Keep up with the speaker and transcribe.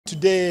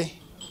Today,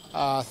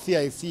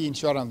 CIC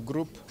Insurance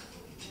Group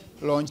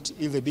launched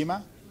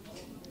Bima.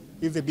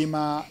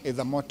 Bima is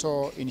a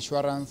motor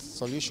insurance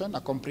solution,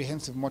 a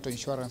comprehensive motor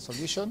insurance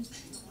solution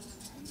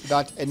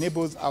that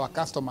enables our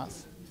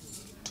customers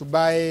to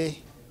buy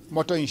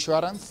motor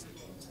insurance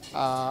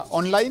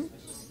online,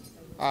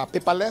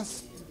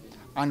 paperless,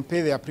 and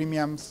pay their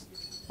premiums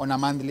on a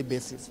monthly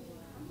basis.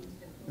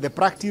 The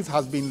practice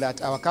has been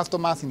that our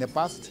customers in the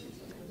past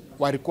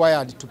were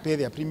required to pay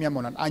their premium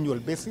on an annual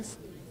basis,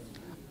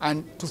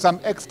 and to some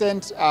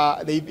extent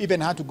they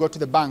even had to go to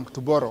the bank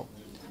to borrow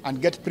and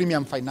get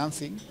premium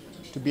financing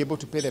to be able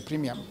to pay the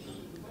premium.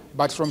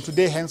 But from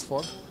today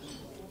henceforth,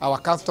 our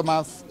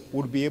customers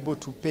would be able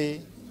to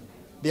pay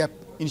their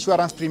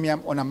insurance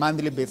premium on a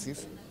monthly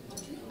basis,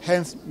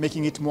 hence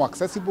making it more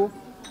accessible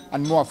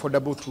and more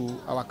affordable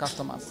to our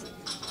customers.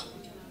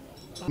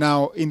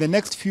 Now, in the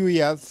next few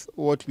years,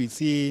 what we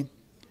see,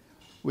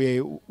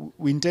 we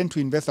intend to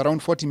invest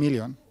around 40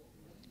 million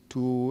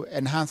to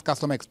enhance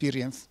customer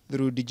experience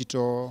through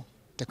digital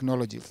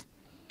technologies.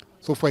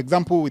 So, for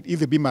example, with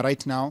Bima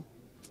right now,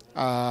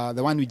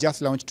 the one we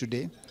just launched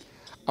today,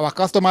 our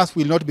customers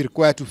will not be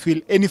required to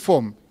fill any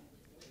form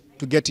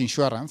to get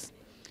insurance.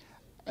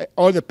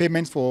 All the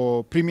payments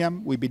for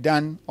premium will be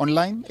done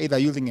online, either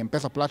using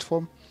M-Pesa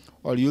platform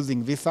or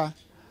using Visa.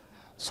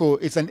 So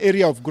it's an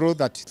area of growth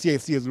that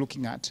CIC is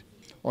looking at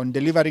on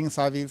delivering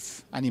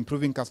service and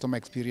improving customer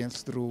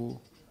experience through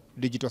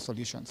digital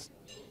solutions.